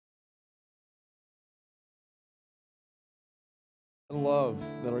I love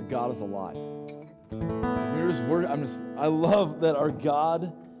that our God is alive. I love that our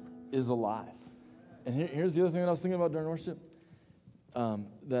God is alive. And here's the other thing that I was thinking about during worship.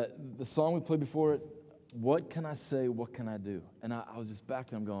 That the song we played before it, what can I say, what can I do? And I was just back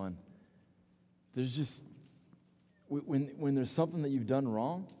there, I'm going, there's just, when there's something that you've done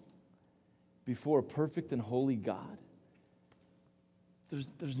wrong before a perfect and holy God,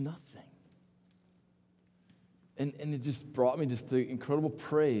 there's nothing. And it just brought me just the incredible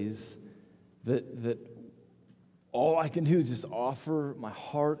praise that all I can do is just offer my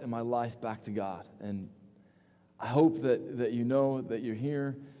heart and my life back to God. And I hope that you know that you're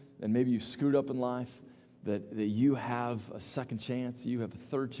here and maybe you've screwed up in life, that you have a second chance, you have a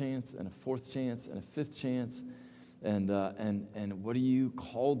third chance and a fourth chance and a fifth chance. And what are you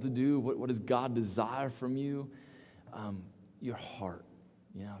called to do? What does God desire from you? Your heart.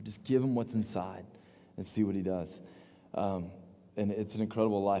 Just give him what's inside and see what he does. And it's an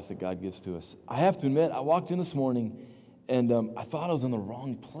incredible life that God gives to us. I have to admit, I walked in this morning and I thought I was in the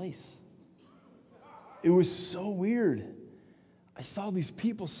wrong place. It was so weird. I saw these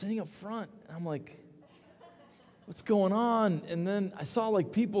people sitting up front, and I'm like, what's going on? And then I saw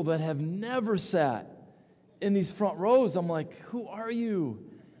like people that have never sat in these front rows. I'm like, who are you?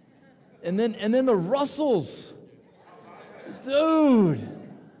 And then the Russells. Dude,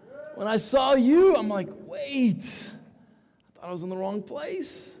 when I saw you, I'm like, wait, I thought I was in the wrong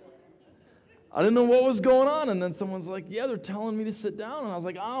place. I didn't know what was going on. And then someone's like, yeah, they're telling me to sit down. And I was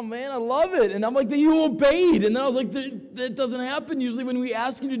like, oh, man, I love it. And I'm like, you obeyed. And then I was like, that doesn't happen. Usually when we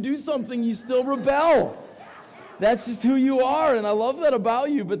ask you to do something, you still rebel. That's just who you are. And I love that about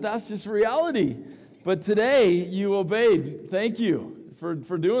you, but that's just reality. But today, you obeyed. Thank you for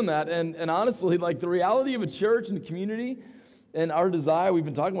doing that. And honestly, like the reality of a church and a community and our desire, we've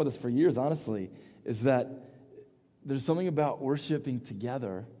been talking about this for years, honestly, is that there's something about worshiping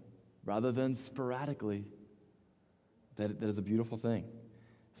together rather than sporadically that is a beautiful thing.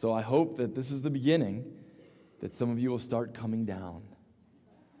 So I hope that this is the beginning, that some of you will start coming down.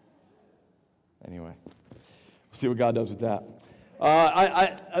 Anyway, we'll see what God does with that.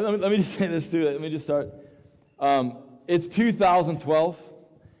 Let me just say this too. Let me just start. It's 2012,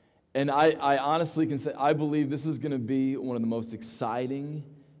 and I honestly can say I believe this is going to be one of the most exciting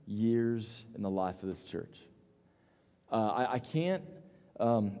years in the life of this church. I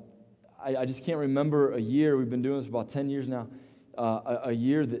just can't remember a year. We've been doing this for about 10 years now. A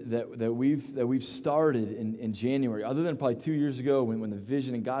year that we've started in January, other than probably 2 years ago when the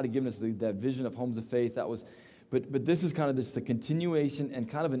vision and God had given us that vision of Homes of Faith. That was. But this is kind of the continuation and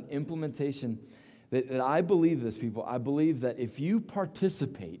kind of an implementation that I believe this, people. I believe that if you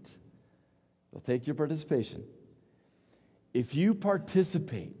participate, they'll take your participation. If you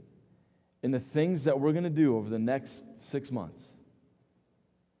participate in the things that we're going to do over the next 6 months,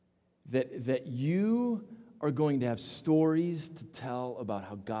 that you are going to have stories to tell about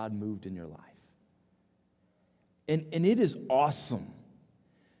how God moved in your life. And it is awesome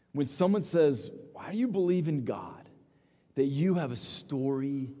when someone says, why do you believe in God? That you have a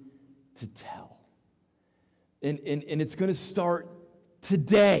story to tell. And it's going to start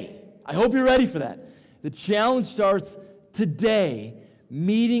today. I hope you're ready for that. The challenge starts today,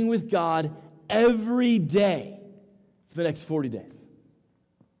 meeting with God every day for the next 40 days.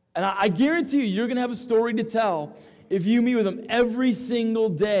 And I guarantee you're going to have a story to tell if you meet with Him every single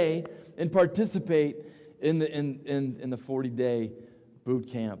day and participate in the 40-day boot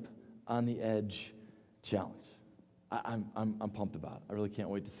camp on the Edge challenge. I'm pumped about it. I really can't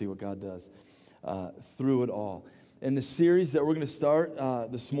wait to see what God does through it all. And the series that we're going to start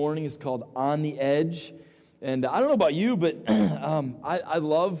this morning is called On the Edge. And I don't know about you, but I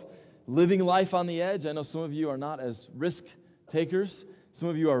love living life on the edge. I know some of you are not as risk takers. Some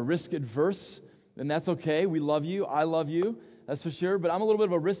of you are risk adverse, and that's okay. We love you. I love you. That's for sure. But I'm a little bit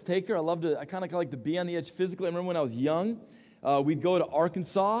of a risk taker. I kind of like to be on the edge physically. I remember when I was young, we'd go to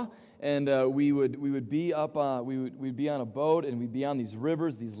Arkansas, and we would be up. We'd be on a boat, and we'd be on these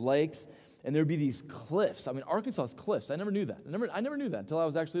rivers, these lakes, and there'd be these cliffs. I mean, Arkansas has cliffs. I never knew that. I never knew that until I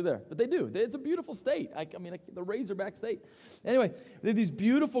was actually there. But they do. It's a beautiful state. The Razorback state. Anyway, they have these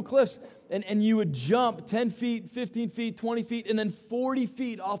beautiful cliffs, and you would jump 10 feet, 15 feet, 20 feet, and then 40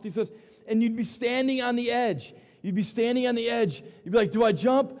 feet off these cliffs, and you'd be standing on the edge. You'd be standing on the edge. You'd be like, do I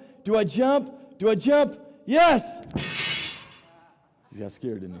jump? Do I jump? Do I jump? Yes! You got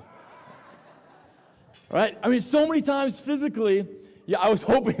scared, didn't you? All right? I mean, so many times physically, I was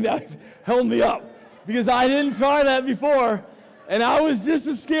hoping that held me up because I didn't try that before, and I was just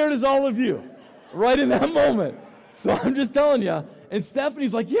as scared as all of you right in that moment. So I'm just telling you. And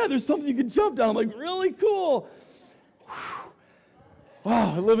Stephanie's like, yeah, there's something you can jump down. I'm like, really cool.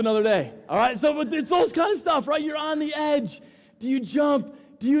 Oh, live another day. All right, so but it's those kind of stuff, right? You're on the edge. Do you jump?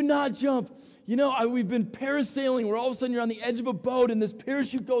 Do you not jump? You know, we've been parasailing where all of a sudden you're on the edge of a boat and this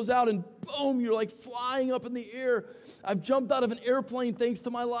parachute goes out and boom, you're like flying up in the air. I've jumped out of an airplane thanks to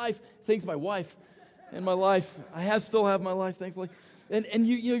my life, thanks to my wife and my life. I still have my life, thankfully. And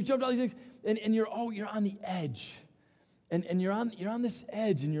you jumped out of these things and you're on the edge. And you're on this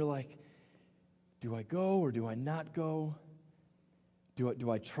edge and you're like, do I go or do I not go?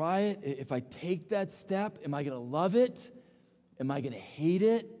 Do I try it? If I take that step, am I going to love it? Am I going to hate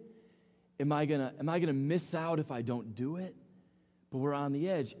it? Am I gonna miss out if I don't do it? But we're on the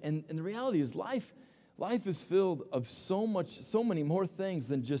edge. And the reality is life is filled of so many more things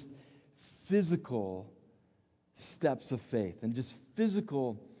than just physical steps of faith and just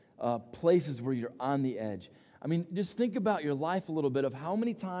physical places where you're on the edge. I mean, just think about your life a little bit of how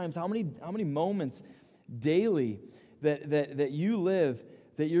many times, how many moments daily that you live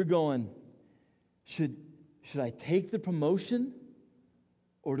that you're going, should I take the promotion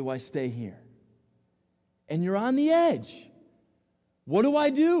or do I stay here? And you're on the edge. What do I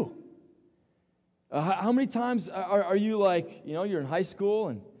do? How many times are you like, you're in high school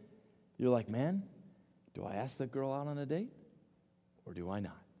and you're like, man, do I ask that girl out on a date or do I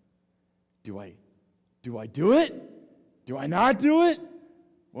not? Do I do it? Do I not do it?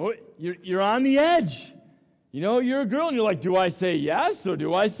 Well, you're on the edge. You're a girl and you're like, do I say yes or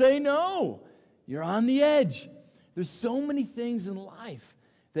do I say no? You're on the edge. There's so many things in life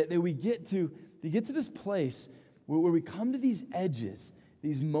that we get to this place where we come to these edges,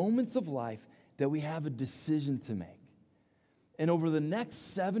 these moments of life that we have a decision to make. And over the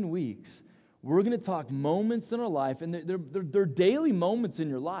next 7 weeks, we're going to talk moments in our life, and they're daily moments in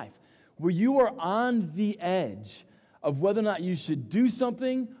your life where you are on the edge of whether or not you should do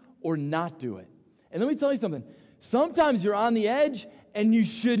something or not do it. And let me tell you something. Sometimes you're on the edge and you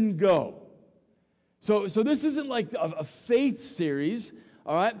shouldn't go. So this isn't like a faith series,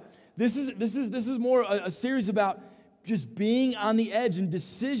 all right? This is more a series about just being on the edge and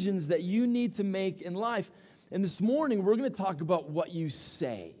decisions that you need to make in life. And this morning, we're going to talk about what you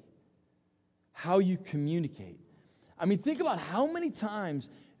say, how you communicate. I mean, think about how many times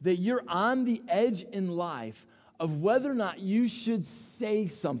that you're on the edge in life of whether or not you should say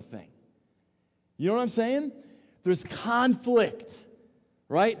something. You know what I'm saying? There's conflict,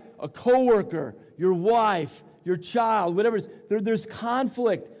 right? A coworker, your wife, your child, whatever it is, there's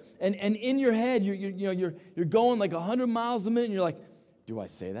conflict. And in your head, you're going like 100 miles a minute, and you're like, do I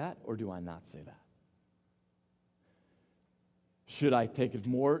say that or do I not say that? Should I take it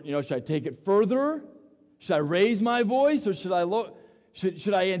more? Should I take it further? Should I raise my voice or should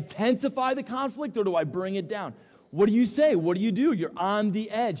I intensify the conflict or do I bring it down? What do you say? What do you do? You're on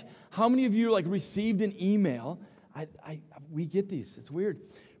the edge. How many of you received an email? We get these. It's weird.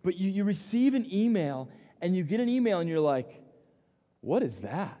 But you receive an email and you get an email and you're like, what is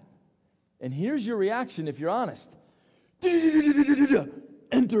that? And here's your reaction if you're honest.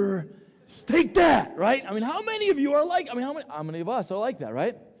 Enter, take that, right? I mean, how many of you are like, how many of us are like that,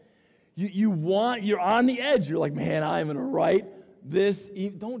 right? You're on the edge. You're like, man, I'm going to write this.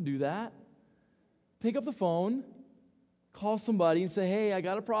 Don't do that. Pick up the phone, call somebody and say, hey, I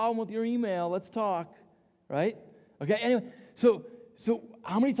got a problem with your email. Let's talk, right? Okay, anyway, so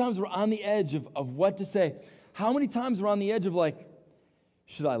how many times we're on the edge of what to say? How many times we're on the edge of like,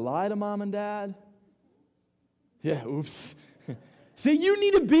 should I lie to mom and dad? Yeah, oops. See, you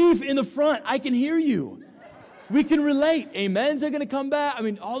need a beef in the front. I can hear you. We can relate. Amens are going to come back. I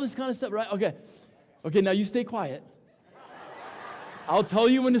mean, all this kind of stuff, right? Okay, now you stay quiet. I'll tell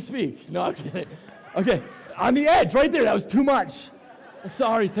you when to speak. No, I'm kidding. Okay, on the edge, right there. That was too much.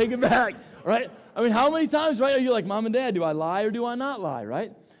 Sorry, take it back, right? I mean, how many times, right, are you like, mom and dad, do I lie or do I not lie,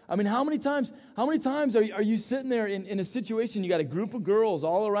 right? I mean, how many times are you sitting there in a situation, you got a group of girls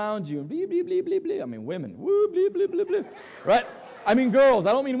all around you, and bleep, bleep, bleep, bleep, bleep. I mean, women, woo, bleep, bleep, bleep, bleep, right? I mean, girls.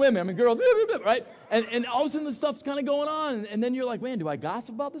 I don't mean women. I mean, girls, bleep, bleep, bleep, right? And all of a sudden, this stuff's kind of going on, and then you're like, man, do I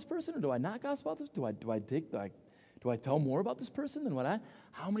gossip about this person or do I not gossip about this? Do I tell more about this person than what I?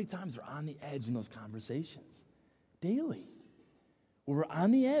 How many times are on the edge in those conversations? Daily. Well, we're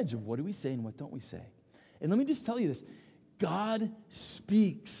on the edge of what do we say and what don't we say. And let me just tell you this. God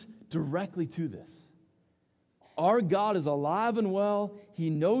speaks directly to this. Our God is alive and well. He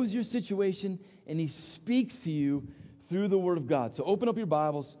knows your situation, and He speaks to you through the Word of God. So open up your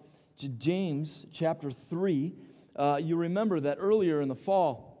Bibles to James chapter 3. You remember that earlier in the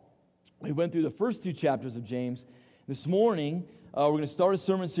fall, we went through the first 2 chapters of James. This morning, we're going to start a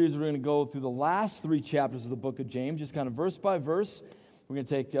sermon series. We're going to go through the last 3 chapters of the book of James, just kind of verse by verse. We're going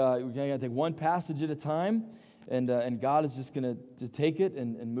to take one passage at a time. and God is just going to take it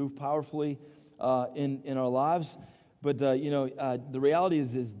and move powerfully in our lives. But, the reality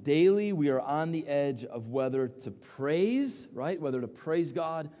is daily we are on the edge of whether to praise, right? Whether to praise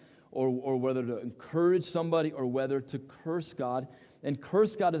God or whether to encourage somebody or whether to curse God. And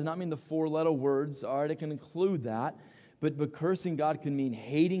curse God does not mean the four-letter words, all right? It can include that. But cursing God can mean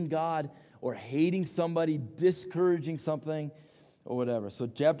hating God or hating somebody, discouraging something, or whatever. So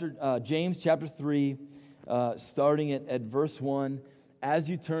James chapter 3, starting at verse 1. As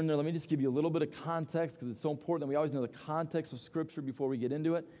you turn there, let me just give you a little bit of context because it's so important that we always know the context of Scripture before we get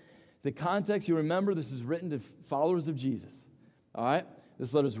into it. The context, you remember, this is written to followers of Jesus, all right?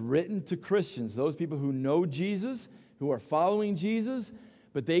 This letter is written to Christians, those people who know Jesus, who are following Jesus,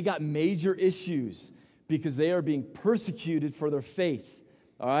 but they got major issues because they are being persecuted for their faith,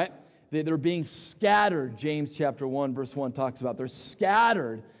 all right? They're being scattered, James chapter 1, verse 1 talks about. They're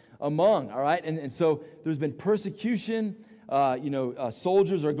scattered among, all right? And so there's been persecution.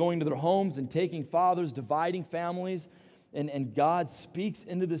 Soldiers are going to their homes and taking fathers, dividing families, and God speaks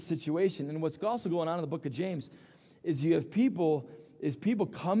into this situation. And what's also going on in the book of James is you have people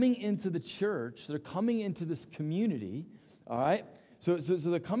coming into the church. They're coming into this community, all right? So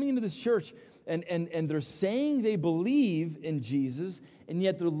they're coming into this church, and they're saying they believe in Jesus, and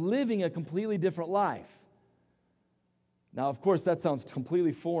yet they're living a completely different life. Now, of course, that sounds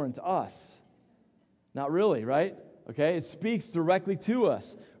completely foreign to us. Not really, right? Okay, it speaks directly to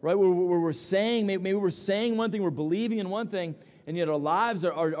us, right? Where we're saying, maybe we're saying one thing, we're believing in one thing, and yet our lives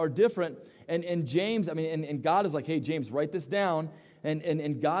are different. And James, and God is like, hey, James, write this down.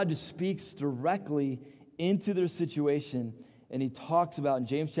 And God just speaks directly into their situation. And he talks about, in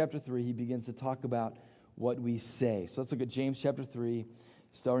James chapter 3, he begins to talk about what we say. So let's look at James chapter 3,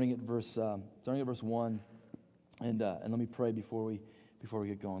 starting at verse 1. And let me pray before we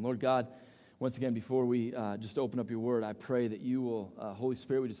get going. Lord God, once again, before we just open up your word, I pray that you will, Holy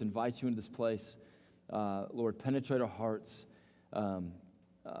Spirit, we just invite you into this place. Lord, penetrate our hearts.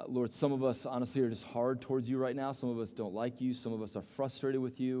 Lord, some of us, honestly, are just hard towards you right now. Some of us don't like you. Some of us are frustrated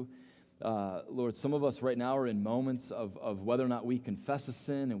with you. Lord, some of us right now are in moments of whether or not we confess a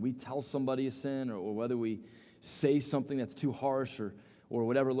sin and we tell somebody a sin, or whether we say something that's too harsh or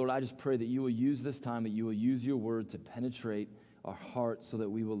whatever. Lord, I just pray that you will use this time, that you will use your word to penetrate our hearts so that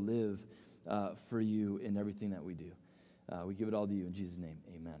we will live for you in everything that we do. We give it all to you in Jesus' name,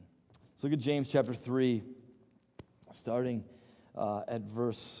 amen. So look at James chapter 3, starting at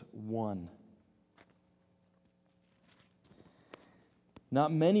verse 1.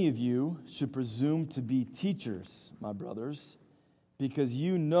 Not many of you should presume to be teachers, my brothers, because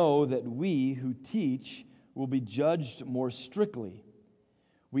you know that we who teach will be judged more strictly.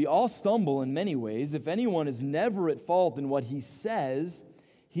 We all stumble in many ways. If anyone is never at fault in what he says,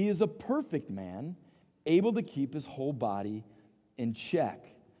 he is a perfect man, able to keep his whole body in check.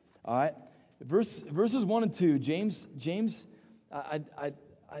 All right? Verses 1 and 2, James, I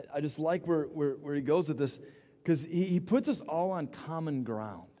just like where he goes with this, because he puts us all on common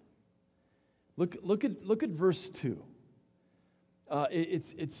ground. Look at verse 2.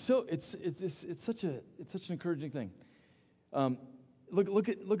 It's such an encouraging thing. Look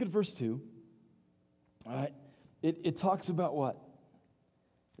at verse 2. All right? It talks about what?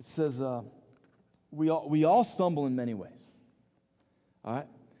 It says, we all stumble in many ways. All right?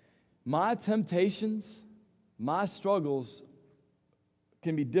 My temptations, my struggles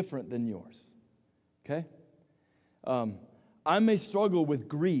can be different than yours. Okay? I may struggle with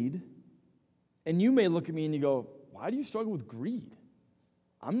greed, and you may look at me and you go, why do you struggle with greed?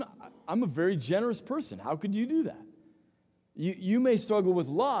 I'm a very generous person. How could you do that? You may struggle with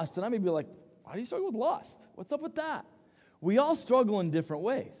lust, and I may be like, why do you struggle with lust? What's up with that? We all struggle in different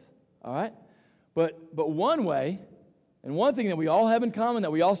ways, all right? But one way, and one thing that we all have in common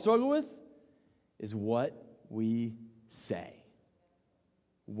that we all struggle with is what we say.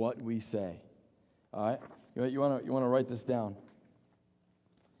 What we say. All right? You want to write this down.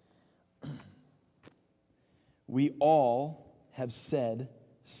 We all have said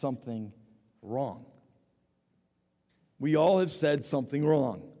something wrong. We all have said something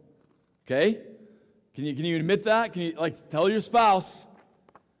wrong. Okay? Can you admit that? Can you tell your spouse,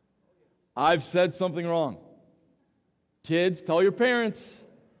 I've said something wrong. Kids, tell your parents.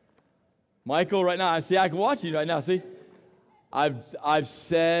 Michael, right now, I can watch you right now, see? I've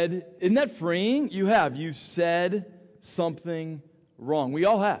said, isn't that freeing? You've said something wrong. We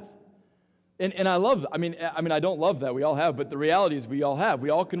all have. And I love, I don't love that we all have, but the reality is we all have. We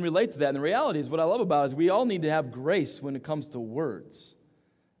all can relate to that. And the reality is what I love about it is we all need to have grace when it comes to words.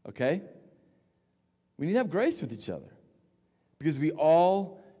 Okay? We need to have grace with each other because we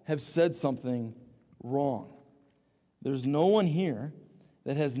all have said something wrong. There's no one here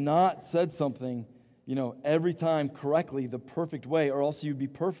that has not said something, every time correctly, the perfect way, or else you'd be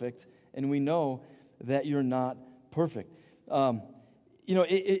perfect, and we know that you're not perfect.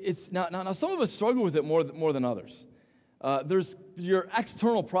 It's now some of us struggle with it more than others. There's your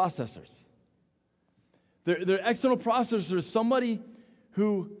external processors. They're external processors, somebody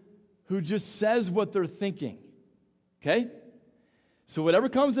who just says what they're thinking. Okay? So whatever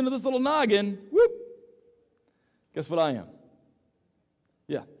comes into this little noggin, whoop, guess what I am?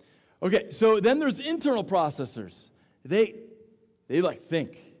 Yeah. Okay, so then there's internal processors. They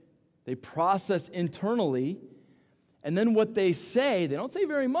think. They process internally, and then what they say, they don't say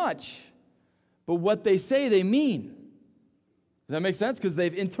very much, but what they say, they mean. Does that make sense? Because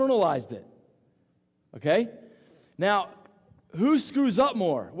they've internalized it. Okay? Now, who screws up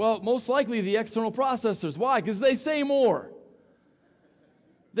more? Well, most likely the external processors. Why? Because they say more.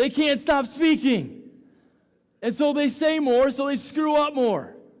 They can't stop speaking. And so they say more, so they screw up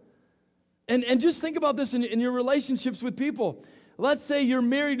more. And just think about this in your relationships with people. Let's say you're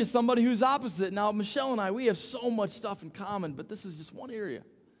married to somebody who's opposite. Now, Michelle and I, we have so much stuff in common, but this is just one area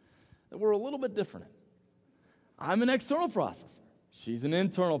that we're a little bit different in. I'm an external processor. She's an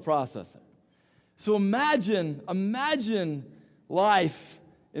internal processor. So imagine life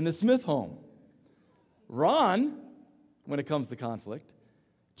in the Smith home. Ron, when it comes to conflict,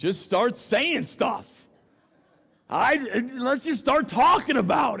 just starts saying stuff. Let's just start talking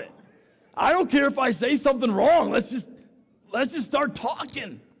about it. I don't care if I say something wrong. Let's just start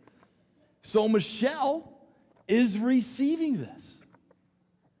talking. So Michelle is receiving this.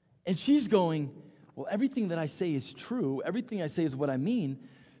 And she's going, well, everything that I say is true. Everything I say is what I mean.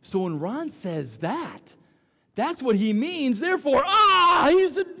 So when Ron says that, that's what he means. Therefore,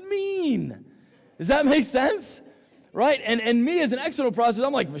 he's mean. Does that make sense? Right? And me as an external process,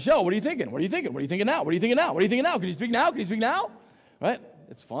 I'm like, Michelle, what are you thinking? What are you thinking? What are you thinking now? What are you thinking now? What are you thinking now? Can you speak now? Can you speak now? Right?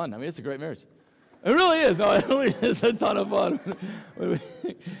 It's fun. I mean, it's a great marriage. It really is. No, it really is a ton of fun.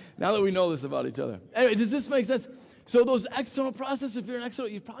 Now that we know this about each other. Anyway, does this make sense? So those external processes, if you're an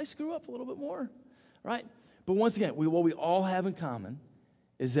external, you probably screw up a little bit more, right? But once again, what we all have in common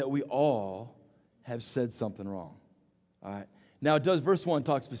is that we all have said something wrong, all right? Now, verse 1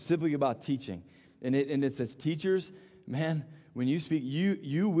 talks specifically about teaching, and it says, teachers, man, when you speak,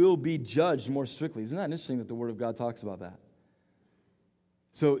 you will be judged more strictly. Isn't that interesting that the Word of God talks about that?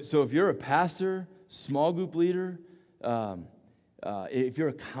 So if you're a pastor, small group leader, if you're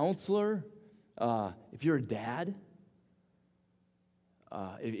a counselor, if you're a dad,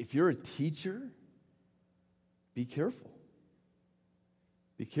 if you're a teacher, be careful.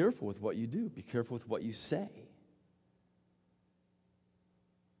 Be careful with what you do. Be careful with what you say.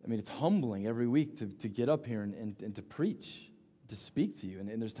 I mean, it's humbling every week to get up here and to preach, to speak to you.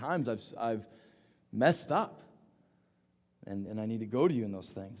 And there's times I've messed up. And I need to go to you in those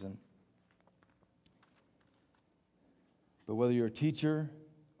things. But whether you're a teacher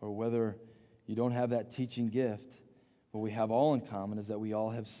or whether you don't have that teaching gift, what we have all in common is that we all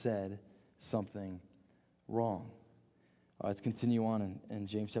have said something wrong. All right, let's continue on in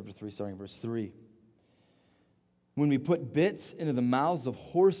James chapter 3, starting verse 3. When we put bits into the mouths of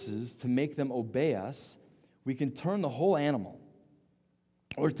horses to make them obey us, we can turn the whole animal.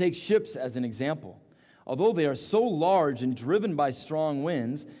 Or take ships as an example. Although they are so large and driven by strong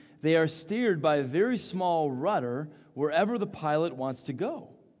winds, they are steered by a very small rudder wherever the pilot wants to go.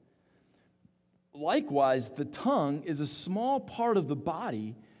 Likewise, the tongue is a small part of the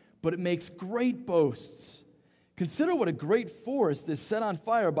body, but it makes great boasts. Consider what a great forest is set on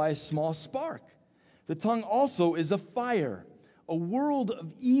fire by a small spark. The tongue also is a fire, a world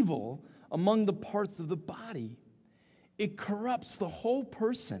of evil among the parts of the body. It corrupts the whole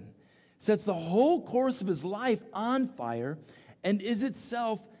person, sets the whole course of his life on fire, and is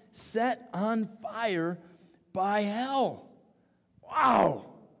itself set on fire by hell. Wow!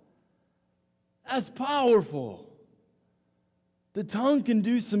 That's powerful. The tongue can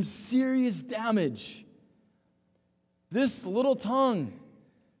do some serious damage. This little tongue,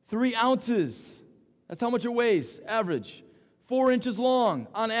 3 ounces, that's how much it weighs, average. 4 inches long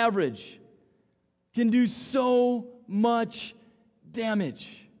on average, can do so much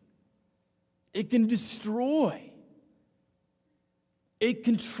damage. It can destroy. It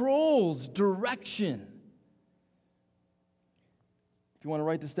controls direction. If you want to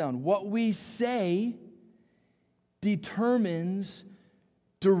write this down, what we say determines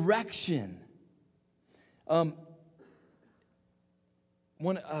direction.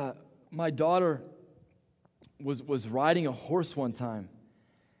 When my daughter was riding a horse one time,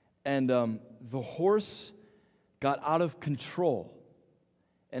 and the horse got out of control.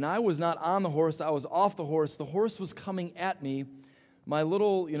 And I was not on the horse. I was off the horse. The horse was coming at me. My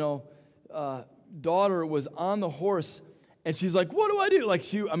little, daughter was on the horse, and she's like, what do I do? Like,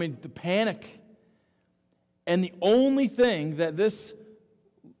 the panic. And the only thing that this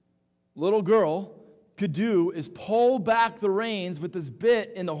little girl could do is pull back the reins with this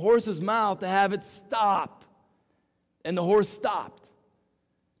bit in the horse's mouth to have it stop. And the horse stopped.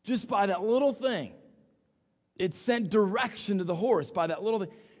 Just by that little thing. It sent direction to the horse by that little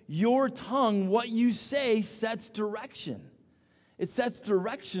thing. Your tongue, what you say, sets direction. It sets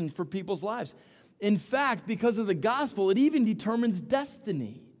direction for people's lives. In fact, because of the gospel, it even determines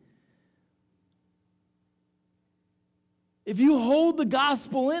destiny. If you hold the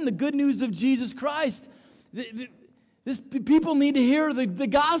gospel in, the good news of Jesus Christ, people need to hear the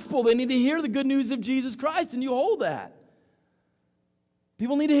gospel. They need to hear the good news of Jesus Christ, and you hold that.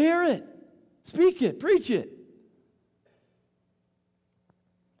 People need to hear it. Speak it. Preach it.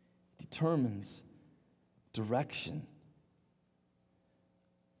 Determines direction.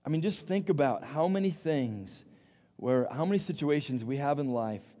 I mean, just think about how many situations we have in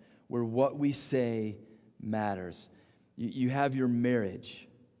life where what we say matters. You have your marriage.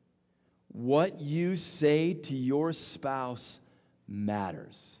 What you say to your spouse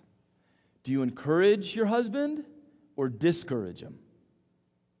matters. Do you encourage your husband or discourage him?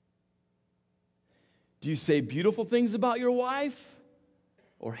 Do you say beautiful things about your wife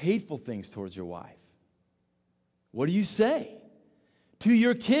or hateful things towards your wife? What do you say? To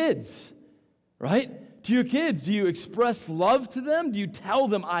your kids, right? To your kids, do you express love to them? Do you tell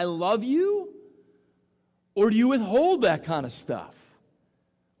them, I love you? Or do you withhold that kind of stuff?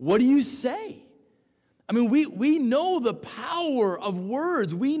 What do you say? I mean, we know the power of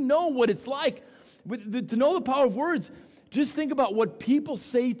words. We know what it's like. To know the power of words, just think about what people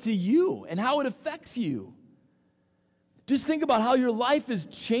say to you and how it affects you. Just think about how your life is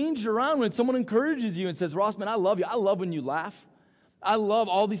changed around when someone encourages you and says, Ross, man, I love you. I love when you laugh. I love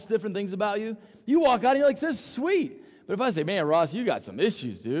all these different things about you. You walk out and you're like, this is sweet. But if I say, man, Ross, you got some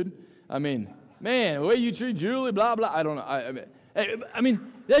issues, dude. I mean, man, the way you treat Julie, blah, blah. I don't know. I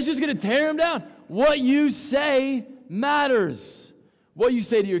mean, that's just going to tear him down. What you say matters. What you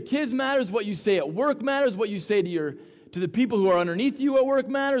say to your kids matters. What you say at work matters. What you say to the people who are underneath you at work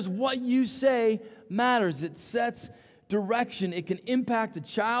matters. What you say matters. It sets direction. It can impact a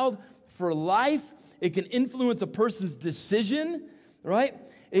child for life. It can influence a person's decision, right?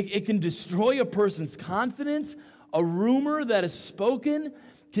 It can destroy a person's confidence. A rumor that is spoken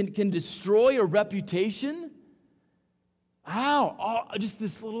can destroy a reputation. How? Oh, just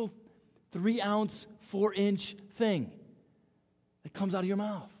this little 3-ounce, 4-inch thing that comes out of your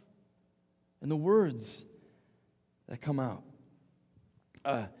mouth. And the words that come out.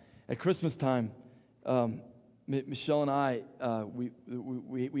 At Christmas time, Michelle and I,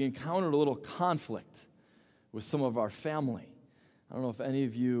 we encountered a little conflict with some of our family. I don't know if any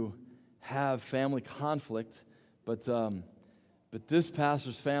of you have family conflict, but this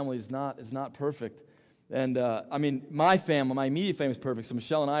pastor's family is not perfect. And my family, my immediate family is perfect, so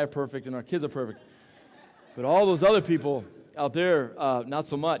Michelle and I are perfect, and our kids are perfect. But all those other people out there, not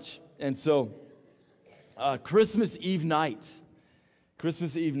so much. And so, Christmas Eve night,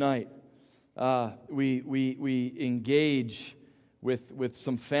 we engage with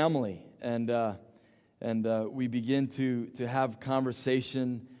some family, and we begin to have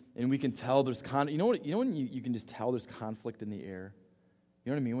conversation, and we can tell there's you know when you can just tell there's conflict in the air.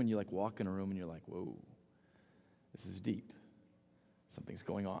 You know what I mean? When you like walk in a room and you're like, whoa, this is deep. Something's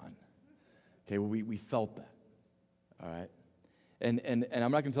going on. Okay, well, we felt that. All right, and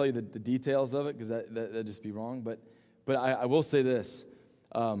I'm not going to tell you the details of it because that'd just be wrong. But I will say this: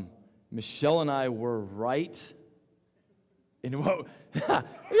 Michelle and I were right in what.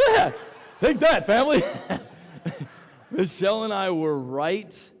 Yeah, take that, family. Michelle and I were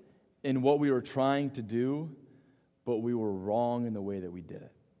right in what we were trying to do, but we were wrong in the way that we did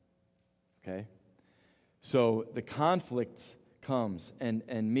it. Okay? So the conflict comes, and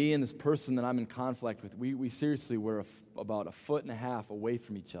me and this person that I'm in conflict with, we seriously were about 1.5 feet away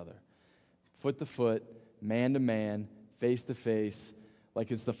from each other. Foot to foot, man to man, face to face. Like,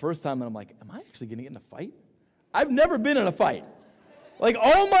 it's the first time that I'm like, am I actually going to get in a fight? I've never been in a fight. Like,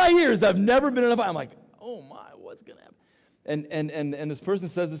 all my years, I've never been in a fight. I'm like, oh my, what's going to happen? And this person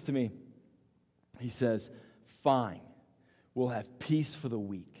says this to me. He says, fine, we'll have peace for the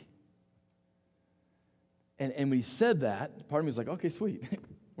week. And when he said that, part of me was like, okay, sweet.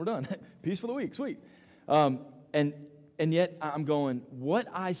 We're done. Peace for the week, sweet. And yet I'm going, what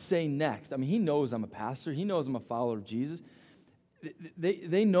I say next, I mean, he knows I'm a pastor. He knows I'm a follower of Jesus.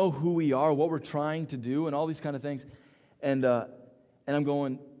 They know who we are, what we're trying to do, and all these kind of things. And And I'm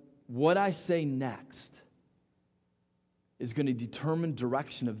going, what I say next is going to determine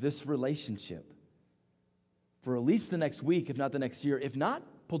direction of this relationship for at least the next week, if not the next year, if not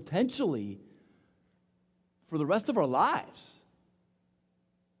potentially for the rest of our lives.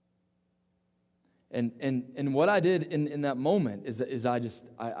 And what I did in that moment is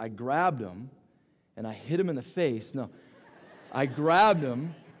I grabbed him and I hit him in the face. No, I grabbed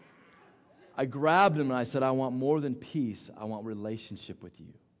him and I said, I want more than peace. I want relationship with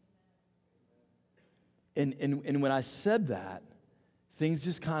you. And when I said that, things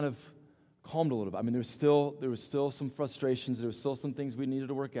just kind of calmed a little bit. I mean, there was still some frustrations. There was still some things we needed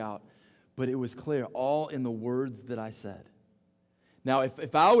to work out. But it was clear, all in the words that I said. Now,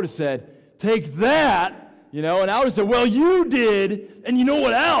 if I would have said, take that, and I would have said, well, you did, and you know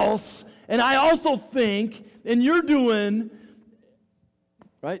what else? And I also think, and you're doing,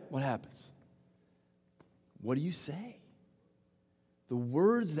 right? What happens? What do you say? The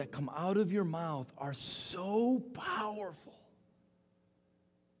words that come out of your mouth are so powerful.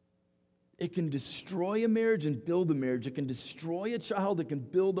 It can destroy a marriage and build a marriage. It can destroy a child. It can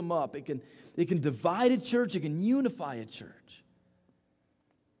build them up. It can divide a church. It can unify a church.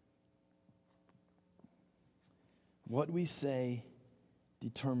 What we say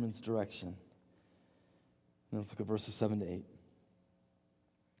determines direction. Now let's look at verses 7 to 8.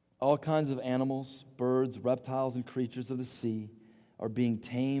 All kinds of animals, birds, reptiles, and creatures of the sea are being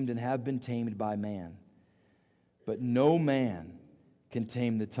tamed and have been tamed by man. But no man can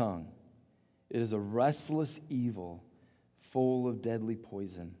tame the tongue. It is a restless evil full of deadly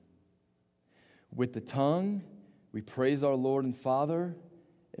poison. With the tongue we praise our Lord and Father,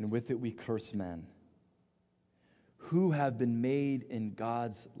 and with it we curse men who have been made in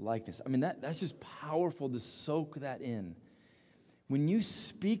God's likeness. I mean, that's just powerful to soak that in. When you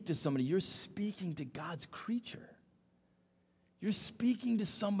speak to somebody, you're speaking to God's creature. You're speaking to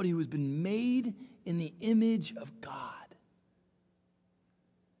somebody who has been made in the image of God.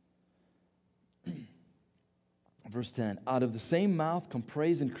 Verse 10, out of the same mouth come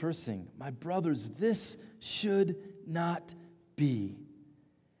praise and cursing. My brothers, this should not be.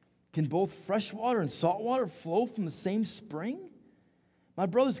 Can both fresh water and salt water flow from the same spring? My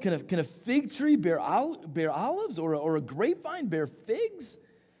brothers, can a fig tree bear olives or a grapevine bear figs?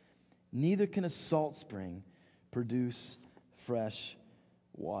 Neither can a salt spring produce fresh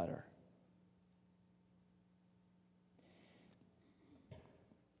water.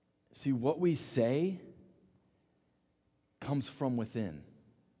 See, what we say comes from within.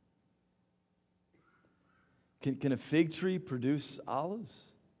 Can a fig tree produce olives?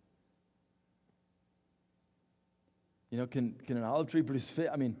 Can an olive tree produce fig?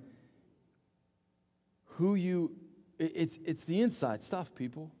 I mean, it's the inside stuff,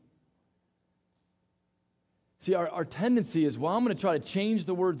 people. See, our tendency is, well, I'm going to try to change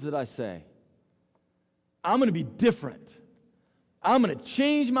the words that I say. I'm going to be different. I'm going to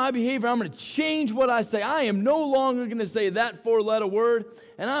change my behavior. I'm going to change what I say. I am no longer going to say that four-letter word,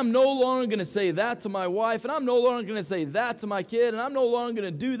 and I'm no longer going to say that to my wife, and I'm no longer going to say that to my kid, and I'm no longer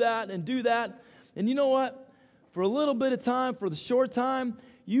going to do that and do that. And you know what? For a little bit of time, for the short time,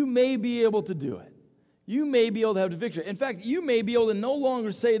 you may be able to do it. You may be able to have the victory. In fact, you may be able to no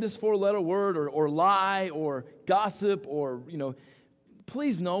longer say this four-letter word or lie or gossip or,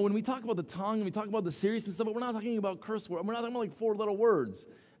 Please know, when we talk about the tongue and we talk about the seriousness of it, we're not talking about curse words. We're not talking about like four-letter words.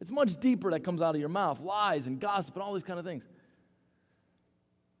 It's much deeper that comes out of your mouth. Lies and gossip and all these kind of things.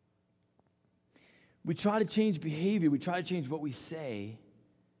 We try to change behavior. We try to change what we say.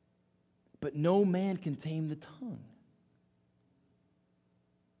 But no man can tame the tongue.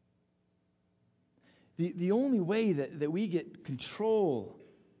 The only way that we get control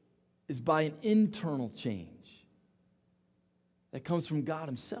is by an internal change that comes from God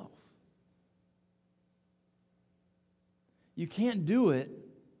himself. You can't do it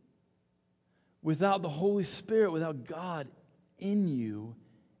without the Holy Spirit, without God in you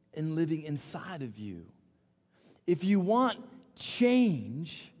and living inside of you. If you want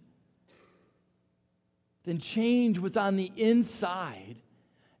change, then change what's on the inside,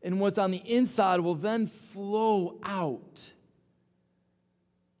 and what's on the inside will then flow out.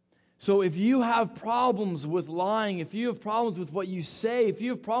 So if you have problems with lying, if you have problems with what you say, if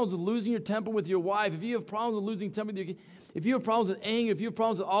you have problems with losing your temper with your wife, if you have problems with losing temper with your kid, if you have problems with anger, if you have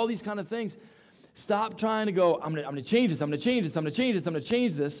problems with all these kind of things, stop trying to go, I'm going to change this, I'm going to change this, I'm going to change this, I'm going to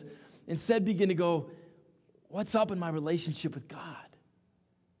change this. Instead, begin to go, what's up in my relationship with God?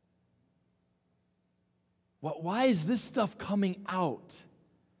 Why is this stuff coming out?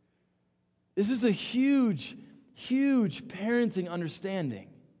 This is a huge, huge parenting understanding.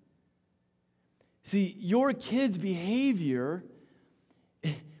 See, your kid's behavior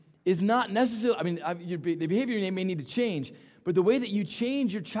is not necessarily, the behavior may need to change, but the way that you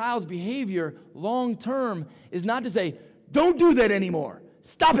change your child's behavior long term is not to say, don't do that anymore,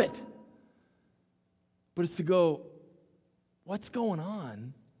 stop it. But it's to go, what's going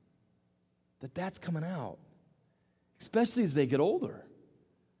on that's coming out? Especially as they get older.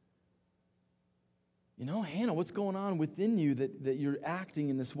 Hannah, what's going on within you that you're acting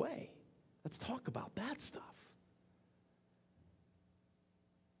in this way? Let's talk about that stuff.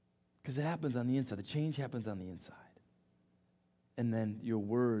 Because it happens on the inside. The change happens on the inside. And then your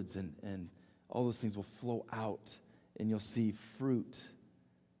words and all those things will flow out, and you'll see fruit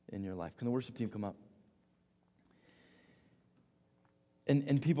in your life. Can the worship team come up?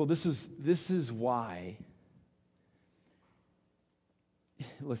 And people, this is why.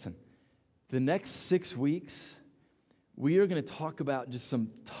 Listen, the next 6 weeks, we are going to talk about just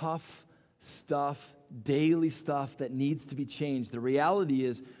some tough stuff, daily stuff that needs to be changed. The reality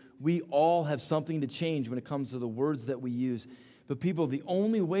is we all have something to change when it comes to the words that we use. But people, the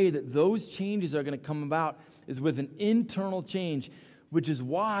only way that those changes are going to come about is with an internal change, which is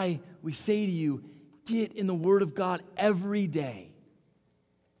why we say to you, get in the Word of God every day.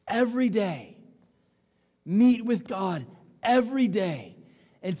 Every day. Meet with God every day.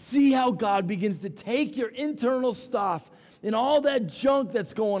 And see how God begins to take your internal stuff and all that junk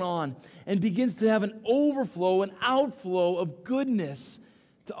that's going on and begins to have an overflow, an outflow of goodness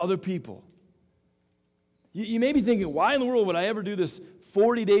to other people. You may be thinking, why in the world would I ever do this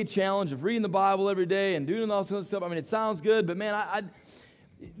 40-day challenge of reading the Bible every day and doing all this kind of stuff? It sounds good, but man,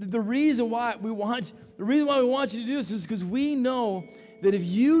 the reason why we want you to do this is because we know that if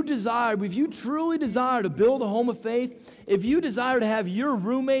you truly desire to build a home of faith, if you desire to have your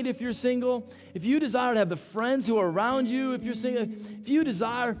roommate if you're single, if you desire to have the friends who are around you if you're single, if you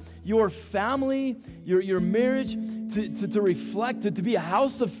desire your family, your marriage to reflect, to be a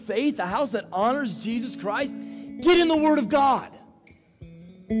house of faith, a house that honors Jesus Christ, get in the Word of God.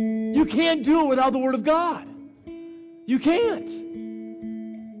 You can't do it without the Word of God. You can't.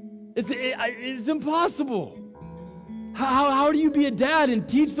 It's impossible. How do you be a dad and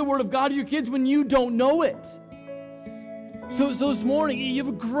teach the Word of God to your kids when you don't know it? So this morning, you have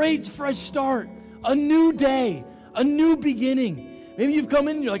a great fresh start, a new day, a new beginning. Maybe you've come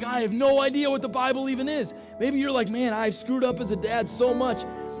in and you're like, I have no idea what the Bible even is. Maybe you're like, man, I've screwed up as a dad so much.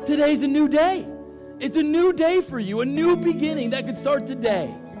 Today's a new day. It's a new day for you, a new beginning that could start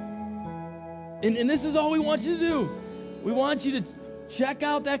today. And this is all we want you to do. We want you to check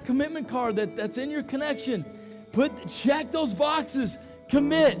out that commitment card that's in your connection. Check those boxes,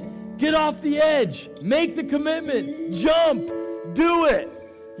 commit, get off the edge, make the commitment, jump, do it.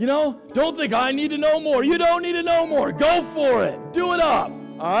 Don't think I need to know more. You don't need to know more. Go for it. Do it up.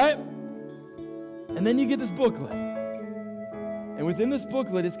 All right? And then you get this booklet. And within this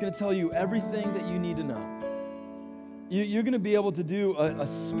booklet, it's going to tell you everything that you need to know. You're going to be able to do a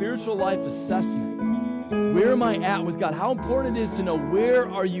spiritual life assessment. Where am I at with God? How important it is to know where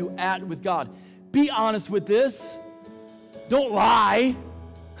are you at with God. Be honest with this. Don't lie,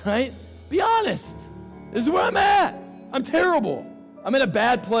 right? Be honest. This is where I'm at. I'm terrible. I'm in a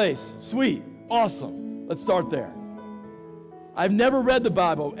bad place. Sweet. Awesome. Let's start there. I've never read the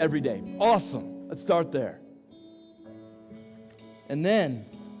Bible every day. Awesome. Let's start there. And then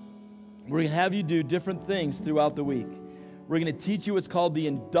we're going to have you do different things throughout the week. We're going to teach you what's called the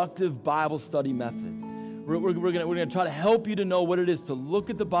inductive Bible study method. We're going to try to help you to know what it is to look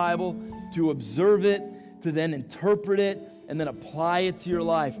at the Bible, to observe it, to then interpret it, and then apply it to your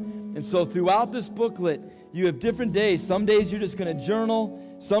life. And so throughout this booklet, you have different days. Some days you're just going to journal.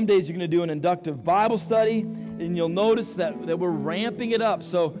 Some days you're going to do an inductive Bible study. And you'll notice that we're ramping it up.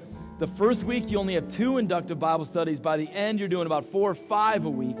 So the first week, you only have 2 inductive Bible studies. By the end, you're doing about 4 or 5 a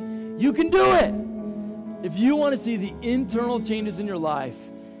week. You can do it. If you want to see the internal changes in your life,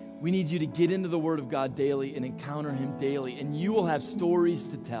 we need you to get into the Word of God daily and encounter Him daily, and you will have stories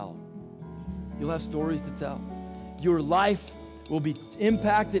to tell. You'll have stories to tell. Your life will be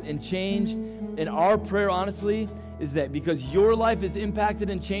impacted and changed, and our prayer, honestly, is that because your life is impacted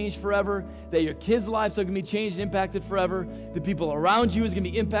and changed forever, that your kids' lives are going to be changed and impacted forever, the people around you is going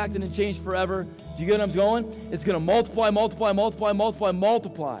to be impacted and changed forever. Do you get what I'm going? It's going to multiply, multiply, multiply, multiply,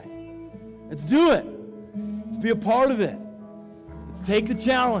 multiply. Let's do it. Let's be a part of it. Let's take the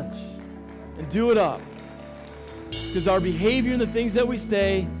challenge and do it up. Because our behavior and the things that we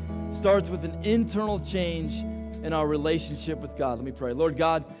say starts with an internal change in our relationship with God. Let me pray. Lord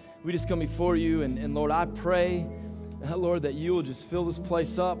God, we just come before you, and Lord, I pray, Lord, that you will just fill this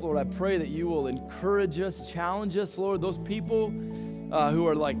place up. Lord, I pray that you will encourage us, challenge us, Lord, those people who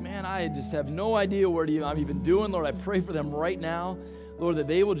are like, man, I just have no idea what I'm even doing. Lord, I pray for them right now. Lord, that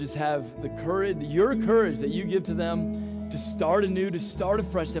they will just have the courage, your courage that you give to them to start anew, to start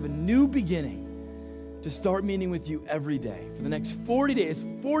afresh, to have a new beginning, to start meeting with you every day for the next 40 days.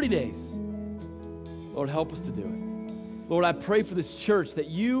 40 days. Lord, help us to do it. Lord, I pray for this church that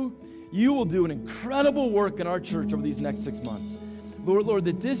you will do an incredible work in our church over these next 6 months. Lord,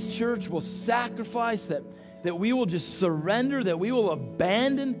 that this church will sacrifice, that we will just surrender, that we will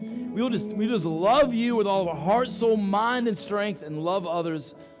abandon. We just love you with all of our heart, soul, mind, and strength, and love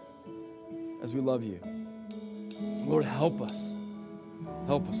others as we love you. Lord, help us.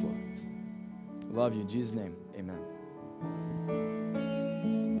 Help us, Lord. I love you. In Jesus' name, amen.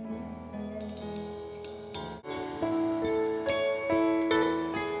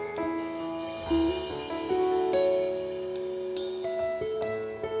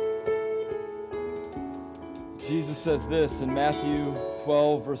 Jesus says this in Matthew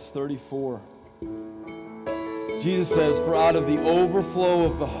 12, verse 34. Jesus says, "For out of the overflow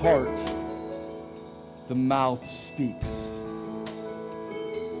of the heart, the mouth speaks."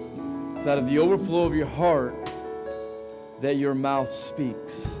 It's out of the overflow of your heart that your mouth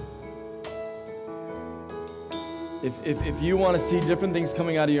speaks. If you want to see different things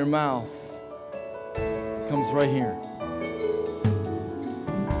coming out of your mouth, it comes right here.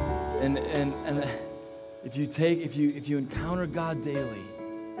 And if you encounter God daily,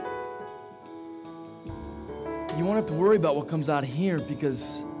 you won't have to worry about what comes out here,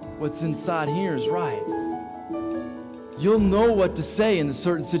 because what's inside here is right. You'll know what to say in the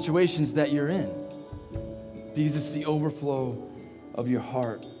certain situations that you're in, because it's the overflow of your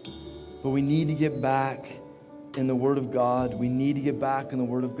heart. But we need to get back in the Word of God. We need to get back in the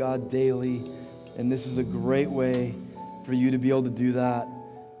Word of God daily, and this is a great way for you to be able to do that.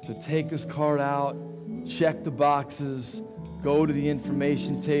 So take this card out, check the boxes, go to the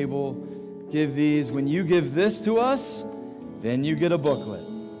information table, give these. When you give this to us, then you get a booklet.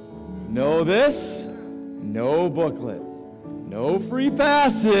 Know this? No booklet. No free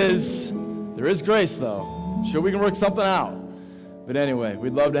passes. There is grace, though. I'm sure we can work something out. But anyway,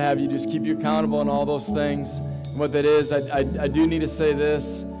 we'd love to have you just keep you accountable on all those things. And what that is, I do need to say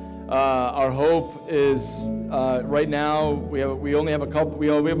this. Our hope is right now we only have a couple. We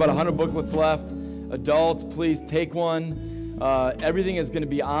have about 100 booklets left. Adults, please take one. Everything is going to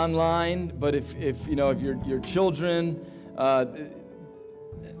be online. But if your children,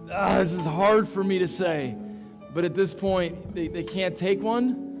 this is hard for me to say. But at this point, they can't take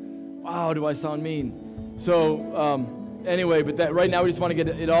one. Wow, do I sound mean? So anyway, but that right now we just want to get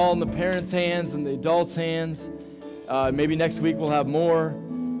it all in the parents' hands and the adults' hands. Maybe next week we'll have more,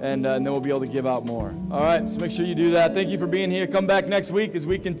 and then we'll be able to give out more. All right, so make sure you do that. Thank you for being here. Come back next week as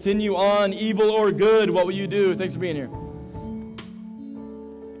we continue on Evil or Good. What will you do? Thanks for being here.